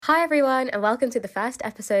Hi everyone, and welcome to the first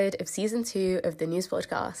episode of season 2 of the News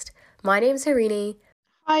Podcast. My name's Harini.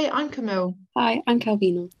 Hi, I'm Camille. Hi, I'm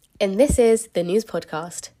Calvina. And this is the News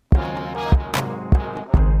Podcast.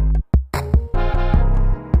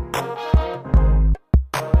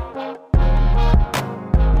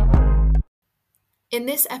 In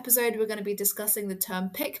this episode, we're going to be discussing the term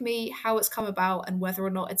pick me, how it's come about, and whether or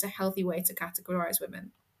not it's a healthy way to categorize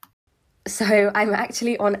women. So I'm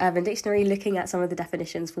actually on Urban Dictionary looking at some of the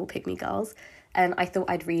definitions for pick me girls, and I thought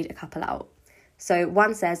I'd read a couple out. So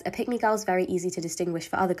one says, a pick me girl is very easy to distinguish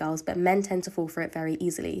for other girls, but men tend to fall for it very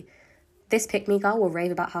easily. This pick me girl will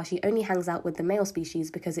rave about how she only hangs out with the male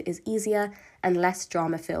species because it is easier and less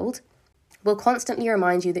drama filled. Will constantly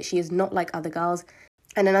remind you that she is not like other girls.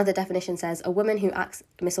 And another definition says, a woman who acts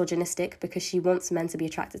misogynistic because she wants men to be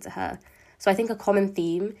attracted to her. So I think a common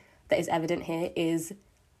theme that is evident here is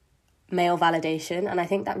male validation, and I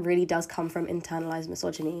think that really does come from internalized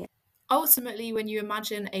misogyny. Ultimately, when you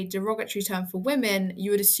imagine a derogatory term for women,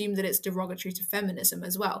 you would assume that it's derogatory to feminism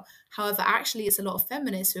as well. However, actually, it's a lot of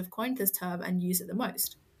feminists who have coined this term and use it the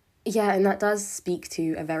most. Yeah, and that does speak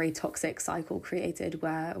to a very toxic cycle created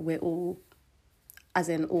where we're all, as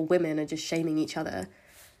in all women, are just shaming each other.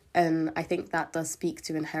 And I think that does speak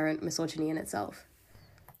to inherent misogyny in itself.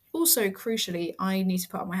 Also, crucially, I need to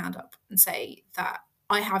put my hand up and say that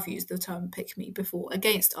I have used the term pick me before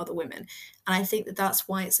against other women. And I think that that's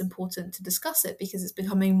why it's important to discuss it, because it's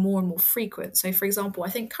becoming more and more frequent. So, for example, I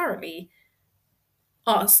think currently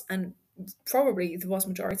us and probably the vast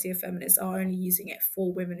majority of feminists are only using it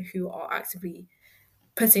for women who are actively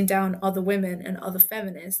putting down other women and other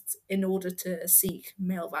feminists in order to seek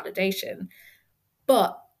male validation.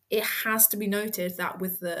 But it has to be noted that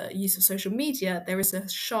with the use of social media, there is a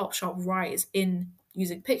sharp rise in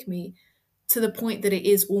using pick me, to the point that it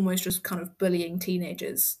is almost just kind of bullying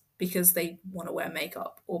teenagers because they want to wear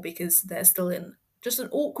makeup or because they're still in just an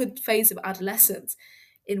awkward phase of adolescence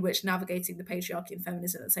in which navigating the patriarchy and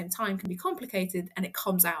feminism at the same time can be complicated, and it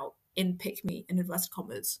comes out in pick me, in inverted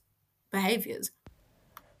commas, behaviours.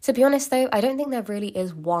 To be honest though, I don't think there really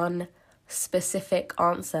is one specific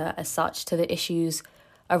answer as such to the issues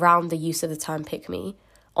around the use of the term pick me.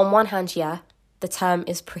 On one hand, yeah, the term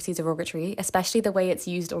is pretty derogatory, especially the way it's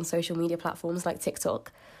used on social media platforms like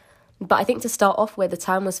TikTok. But I think to start off with, the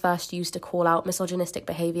term was first used to call out misogynistic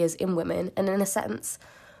behaviours in women and, in a sense,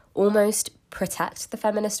 almost protect the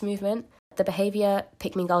feminist movement. The behaviour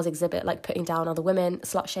pick me girls exhibit, like putting down other women,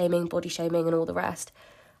 slut shaming, body shaming, and all the rest,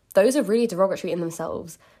 those are really derogatory in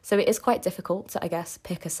themselves. So it is quite difficult to, I guess,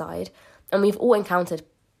 pick a side. And we've all encountered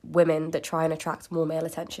women that try and attract more male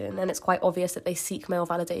attention, and it's quite obvious that they seek male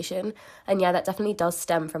validation. And yeah, that definitely does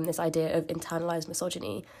stem from this idea of internalized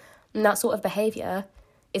misogyny. And that sort of behaviour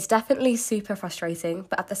is definitely super frustrating,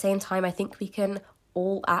 but at the same time, I think we can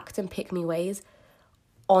all act in pick me ways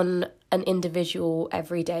on an individual,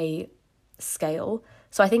 everyday scale.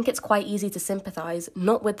 So I think it's quite easy to sympathise,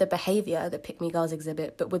 not with the behaviour that pick me girls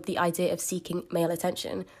exhibit, but with the idea of seeking male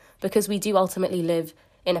attention, because we do ultimately live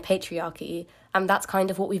in a patriarchy, and that's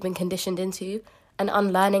kind of what we've been conditioned into, and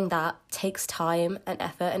unlearning that takes time and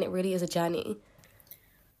effort, and it really is a journey.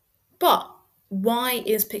 But why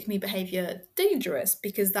is pick me behaviour dangerous?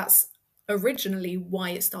 Because that's originally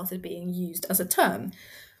why it started being used as a term.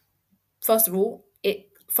 First of all,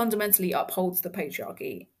 it fundamentally upholds the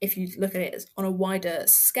patriarchy if you look at it on a wider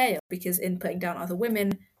scale, because in putting down other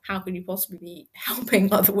women, how can you possibly be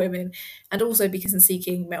helping other women? And also because in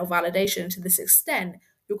seeking male validation to this extent,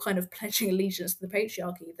 you're kind of pledging allegiance to the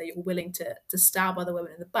patriarchy, that you're willing to stab other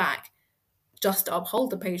women in the back just to uphold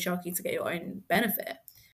the patriarchy to get your own benefit.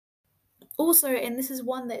 Also, and this is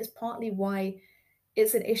one that is partly why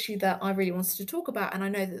it's an issue that I really wanted to talk about, and I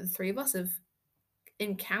know that the three of us have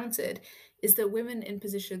encountered, is that women in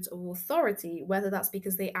positions of authority, whether that's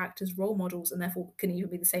because they act as role models and therefore can even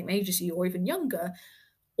be the same age as you or even younger,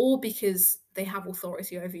 or because they have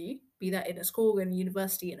authority over you, be that in a school, in a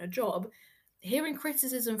university, in a job, hearing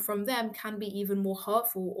criticism from them can be even more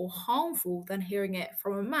hurtful or harmful than hearing it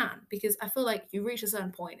from a man. Because I feel like you reach a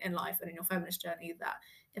certain point in life and in your feminist journey that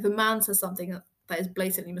if a man says something that is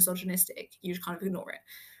blatantly misogynistic, you just kind of ignore it.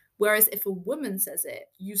 Whereas if a woman says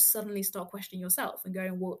it, you suddenly start questioning yourself and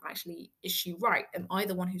going, well, actually, is she right? Am I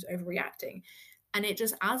the one who's overreacting? And it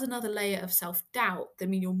just adds another layer of self-doubt that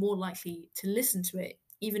means you're more likely to listen to it,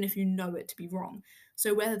 even if you know it to be wrong.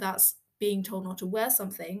 So whether that's being told not to wear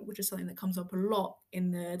something, which is something that comes up a lot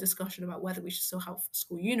in the discussion about whether we should still have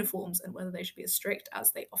school uniforms and whether they should be as strict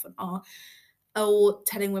as they often are, or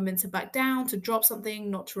telling women to back down, to drop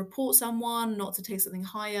something, not to report someone, not to take something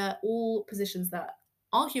higher, all positions that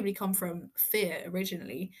arguably come from fear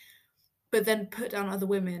originally. but then put down other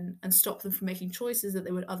women and stop them from making choices that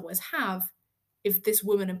they would otherwise have if this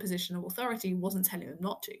woman in position of authority wasn't telling them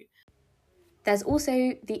not to. There's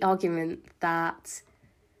also the argument that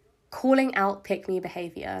calling out pick-me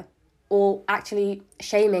behaviour, or actually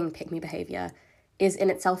shaming pick-me behaviour, is in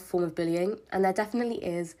itself a form of bullying, and there definitely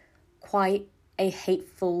is quite a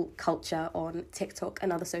hateful culture on TikTok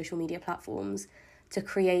and other social media platforms to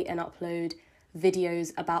create and upload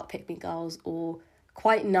videos about pick-me girls or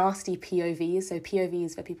quite nasty POVs. So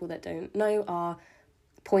POVs, for people that don't know, are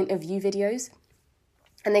point of view videos,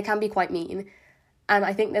 and they can be quite mean. And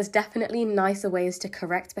I think there's definitely nicer ways to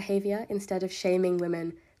correct behaviour instead of shaming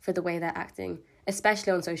women for the way they're acting,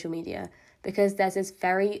 especially on social media, because there's this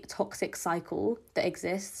very toxic cycle that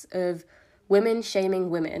exists of women shaming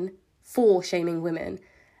women for shaming women.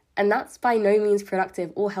 And that's by no means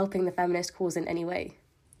productive or helping the feminist cause in any way.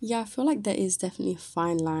 Yeah, I feel like there is definitely a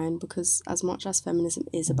fine line, because as much as feminism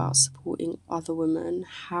is about supporting other women,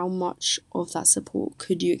 how much of that support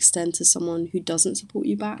could you extend to someone who doesn't support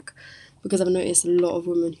you back? Because I've noticed a lot of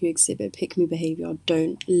women who exhibit pick-me behaviour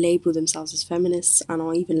don't label themselves as feminists and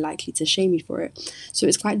are even likely to shame you for it. So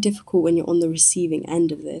it's quite difficult when you're on the receiving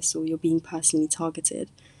end of this or you're being personally targeted.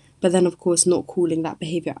 But then, of course, not calling that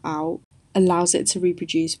behaviour out allows it to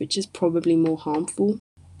reproduce, which is probably more harmful.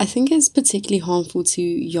 I think it's particularly harmful to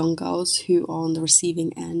young girls who are on the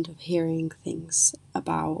receiving end of hearing things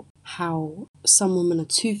about how some women are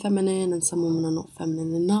too feminine and some women are not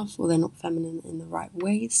feminine enough, or they're not feminine in the right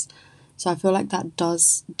ways. So I feel like that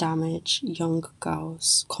does damage young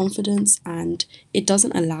girls' confidence, and it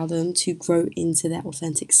doesn't allow them to grow into their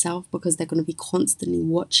authentic self, because they're going to be constantly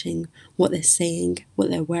watching what they're saying, what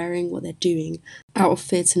they're wearing, what they're doing, out of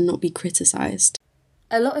fear to not be criticised.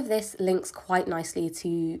 A lot of this links quite nicely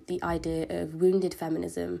to the idea of wounded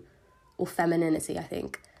feminism or femininity, I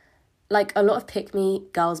think. Like, a lot of pick-me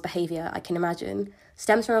girls' behaviour, I can imagine,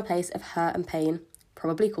 stems from a place of hurt and pain,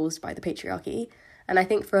 probably caused by the patriarchy. And I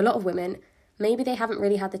think for a lot of women, maybe they haven't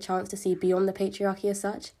really had the chance to see beyond the patriarchy as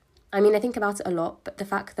such. I mean, I think about it a lot, but the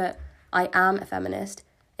fact that I am a feminist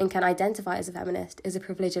and can identify as a feminist is a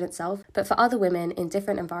privilege in itself. But for other women in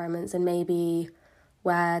different environments, and maybe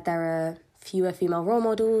where there are fewer female role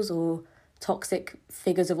models or toxic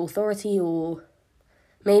figures of authority, or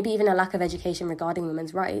maybe even a lack of education regarding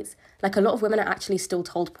women's rights, like, a lot of women are actually still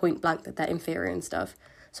told point blank that they're inferior and stuff.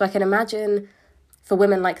 So I can imagine for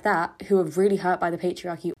women like that, who are really hurt by the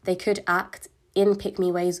patriarchy, they could act in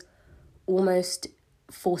pick-me ways almost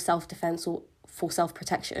for self-defense or for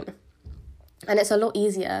self-protection. And it's a lot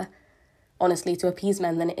easier, honestly, to appease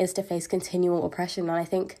men than it is to face continual oppression. And I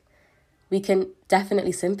think we can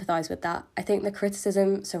definitely sympathise with that. I think the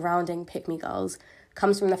criticism surrounding pick-me girls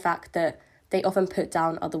comes from the fact that they often put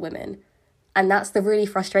down other women. And that's the really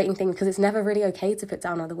frustrating thing, because it's never really okay to put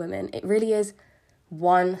down other women. It really is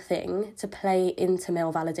one thing to play into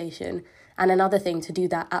male validation and another thing to do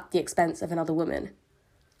that at the expense of another woman.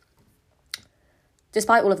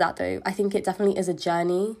 Despite all of that, though, I think it definitely is a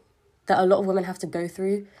journey that a lot of women have to go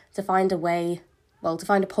through to find a way, to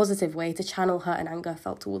find a positive way to channel hurt and anger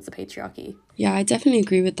felt towards the patriarchy. Yeah, I definitely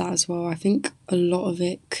agree with that as well. I think a lot of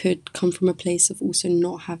it could come from a place of also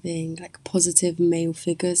not having like positive male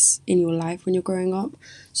figures in your life when you're growing up.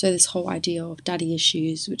 So this whole idea of daddy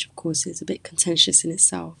issues, which of course is a bit contentious in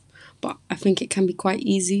itself, but I think it can be quite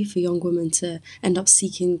easy for young women to end up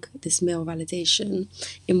seeking this male validation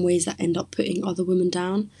in ways that end up putting other women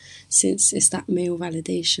down, since it's that male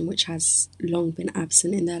validation which has long been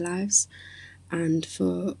absent in their lives. And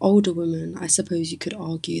for older women, I suppose you could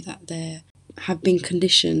argue that they have been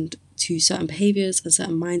conditioned to certain behaviours and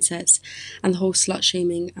certain mindsets, and the whole slut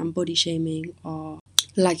shaming and body shaming are,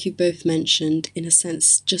 like you both mentioned, in a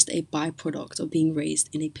sense just a byproduct of being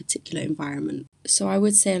raised in a particular environment. So I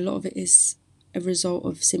would say a lot of it is a result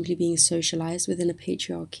of simply being socialised within a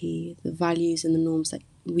patriarchy. The values and the norms that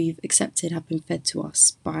we've accepted have been fed to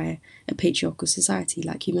us by a patriarchal society,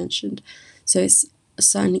 like you mentioned. So it's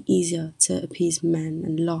certainly easier to appease men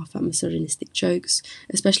and laugh at misogynistic jokes,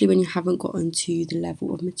 especially when you haven't gotten to the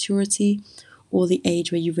level of maturity or the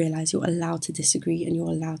age where you realise you're allowed to disagree and you're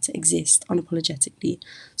allowed to exist unapologetically.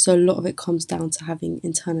 So a lot of it comes down to having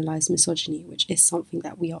internalised misogyny, which is something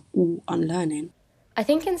that we are all unlearning. I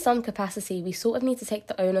think in some capacity we sort of need to take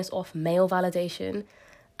the onus off male validation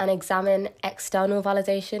and examine external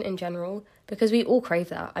validation in general, because we all crave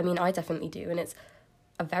that. I mean, I definitely do, and it's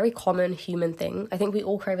a very common human thing. I think we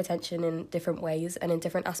all crave attention in different ways and in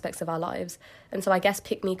different aspects of our lives. And so I guess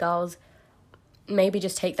pick-me girls maybe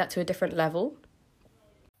just take that to a different level.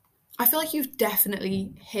 I feel like you've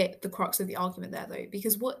definitely hit the crux of the argument there, though,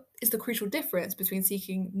 because what is the crucial difference between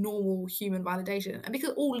seeking normal human validation, and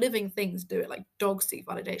because all living things do it, like dogs seek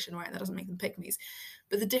validation, right? That doesn't make them pick-me's.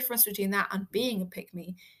 But the difference between that and being a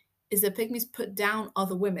pick-me is that pick-me's put down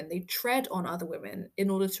other women. They tread on other women in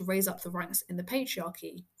order to raise up the ranks in the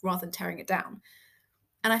patriarchy rather than tearing it down.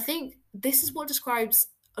 And I think this is what describes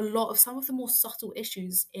a lot of some of the more subtle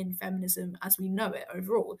issues in feminism as we know it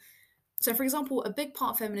overall. So, for example, a big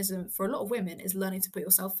part of feminism for a lot of women is learning to put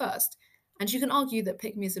yourself first. And you can argue that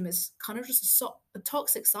pick-meism is kind of just a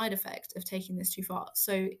toxic side effect of taking this too far.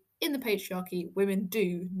 So, in the patriarchy, women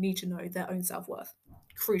do need to know their own self worth.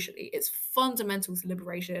 Crucially, it's fundamental to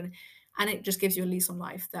liberation, and it just gives you a lease on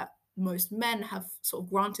life that most men have sort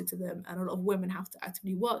of granted to them, and a lot of women have to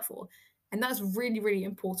actively work for. And that's a really, really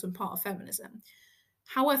important part of feminism.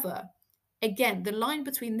 However, again, the line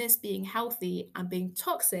between this being healthy and being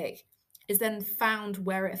toxic is then found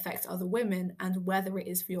where it affects other women and whether it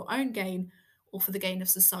is for your own gain or for the gain of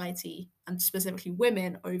society and specifically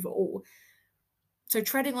women overall. So,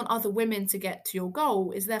 treading on other women to get to your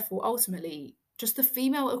goal is therefore ultimately just the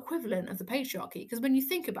female equivalent of the patriarchy. Because when you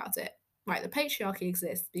think about it, right, the patriarchy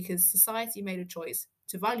exists because society made a choice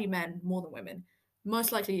to value men more than women,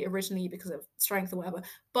 most likely originally because of strength or whatever.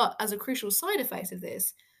 But as a crucial side effect of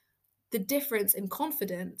this, the difference in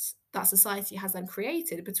confidence that society has then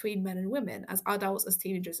created between men and women as adults, as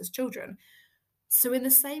teenagers, as children. So, in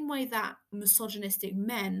the same way that misogynistic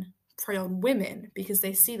men prey on women because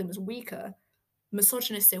they see them as weaker,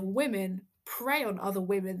 misogynistic women prey on other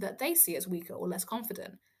women that they see as weaker or less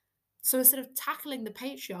confident. So, instead of tackling the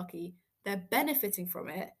patriarchy, they're benefiting from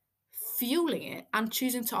it, fueling it, and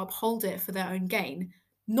choosing to uphold it for their own gain,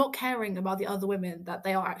 not caring about the other women that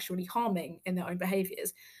they are actually harming in their own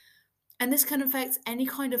behaviors. And this can affect any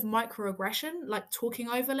kind of microaggression, like talking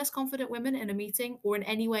over less confident women in a meeting or in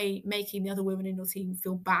any way making the other women in your team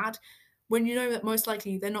feel bad when you know that most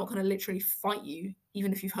likely they're not going to literally fight you,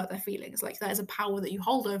 even if you've hurt their feelings. Like that is a power that you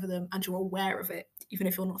hold over them and you're aware of it, even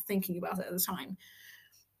if you're not thinking about it at the time.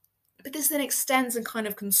 But this then extends and kind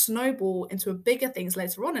of can snowball into bigger things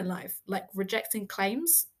later on in life, like rejecting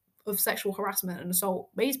claims of sexual harassment and assault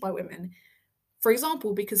made by women, for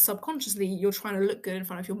example, because subconsciously you're trying to look good in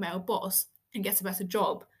front of your male boss and get a better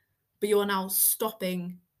job, but you're now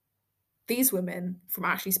stopping these women from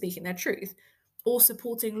actually speaking their truth, or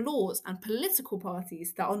supporting laws and political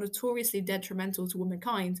parties that are notoriously detrimental to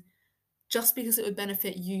womankind just because it would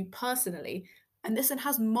benefit you personally. And this then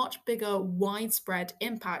has much bigger, widespread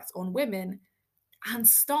impact on women and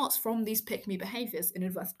starts from these pick me behaviors, in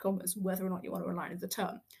inverted commas, whether or not you want to align with the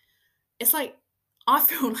term. It's like, I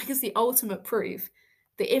feel like it's the ultimate proof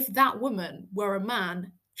that if that woman were a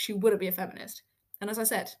man, she wouldn't be a feminist. And as I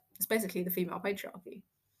said, it's basically the female patriarchy.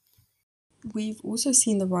 We've also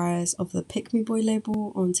seen the rise of the Pick Me Boy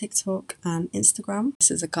label on TikTok and Instagram.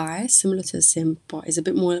 This is a guy similar to a simp, but is a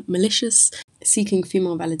bit more malicious, seeking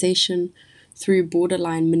female validation through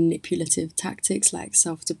borderline manipulative tactics like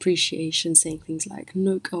self-depreciation, saying things like,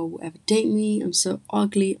 "No girl will ever date me, I'm so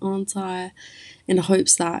ugly, aren't I?" in the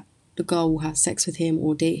hopes that the girl will have sex with him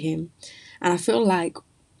or date him. And I feel like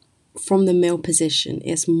from the male position,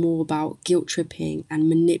 it's more about guilt tripping and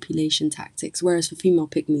manipulation tactics, whereas for female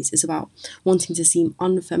pygmies, it's about wanting to seem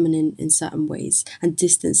unfeminine in certain ways and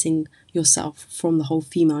distancing yourself from the whole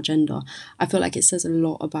female gender. I feel like it says a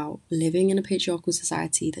lot about living in a patriarchal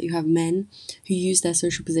society that you have men who use their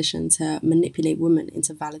social position to manipulate women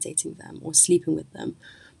into validating them or sleeping with them.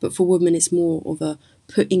 But for women, it's more of a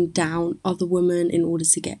putting down other women in order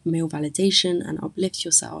to get male validation and uplift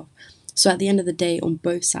yourself. So at the end of the day, on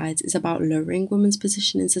both sides, it's about lowering women's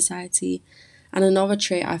position in society. And another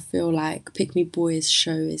trait I feel like Pick Me Boys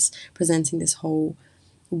show is presenting this whole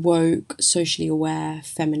woke, socially aware,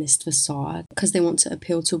 feminist facade because they want to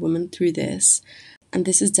appeal to women through this. And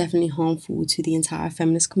this is definitely harmful to the entire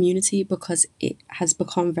feminist community because it has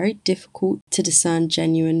become very difficult to discern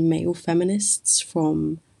genuine male feminists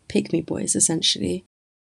from Pick Me Boys, essentially.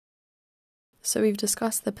 So we've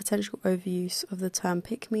discussed the potential overuse of the term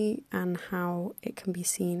pick me and how it can be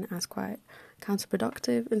seen as quite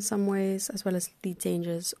counterproductive in some ways, as well as the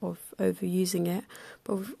dangers of overusing it.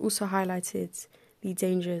 But we've also highlighted the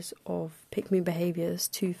dangers of pick me behaviours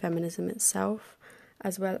to feminism itself,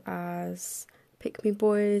 as well as pick me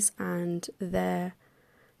boys and their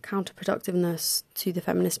counterproductiveness to the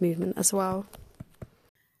feminist movement as well.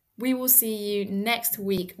 We will see you next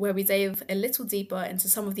week where we dive a little deeper into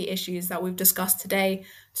some of the issues that we've discussed today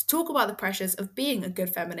to talk about the pressures of being a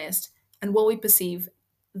good feminist and what we perceive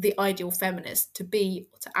the ideal feminist to be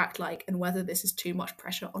or to act like, and whether this is too much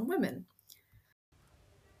pressure on women.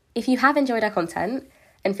 If you have enjoyed our content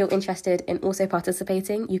and feel interested in also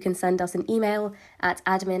participating, you can send us an email at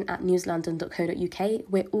admin@newslondon.co.uk.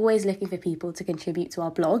 We're always looking for people to contribute to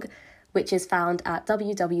our blog, which is found at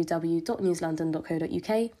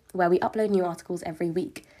www.newslondon.co.uk, where we upload new articles every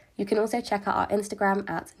week. You can also check out our Instagram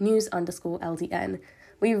at news_LDN.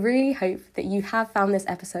 We really hope that you have found this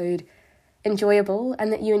episode enjoyable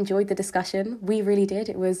and that you enjoyed the discussion. We really did.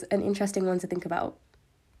 It was an interesting one to think about.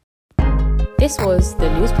 This was the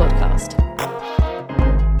News Podcast.